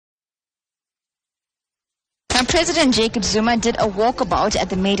Now, President Jacob Zuma did a walkabout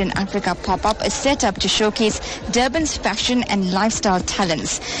at the Made in Africa pop-up, a setup to showcase Durban's fashion and lifestyle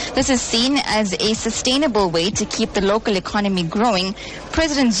talents. This is seen as a sustainable way to keep the local economy growing.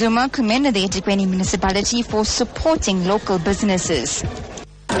 President Zuma commended the eThekwini municipality for supporting local businesses.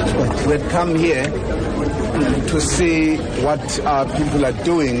 We come here to see what our people are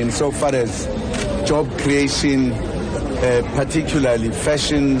doing insofar as job creation, particularly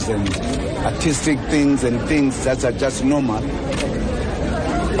fashions and artistic things and things that are just normal,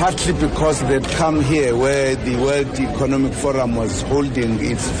 partly because they'd come here where the World Economic Forum was holding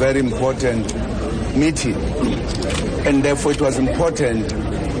its very important meeting, and therefore it was important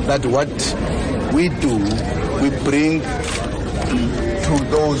that what we do, we bring to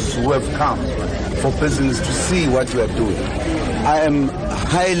those who have come for business to see what we are doing. I am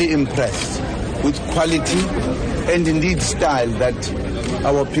highly impressed with quality and indeed style that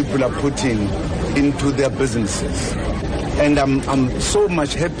our people are putting into their businesses. And I'm so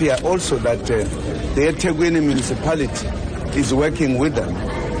much happier also that the eThekwini municipality is working with them.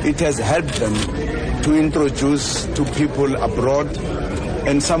 It has helped them to introduce to people abroad,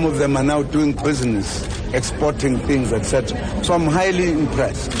 and some of them are now doing business, exporting things, etc. So I'm highly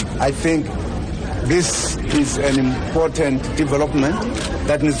impressed. I think this is an important development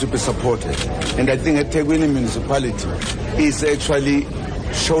that needs to be supported. And I think eThekwini municipality is actually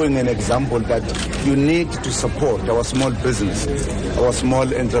showing an example that you need to support our small businesses, our small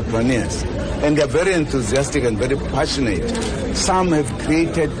entrepreneurs. And they're very enthusiastic and very passionate. Some have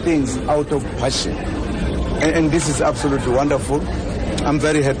created things out of passion. And this is absolutely wonderful. I'm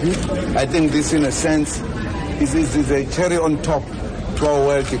very happy. I think this, in a sense, is a cherry on top to our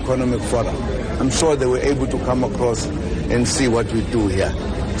World Economic Forum. I'm sure they were able to come across and see what we do here.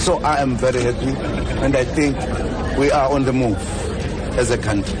 So I am very happy, and I think we are on the move as a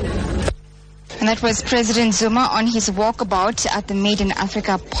country. And that was President Zuma on his walkabout at the Made in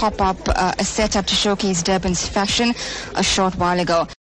Africa pop-up, a setup to showcase Durban's fashion a short while ago.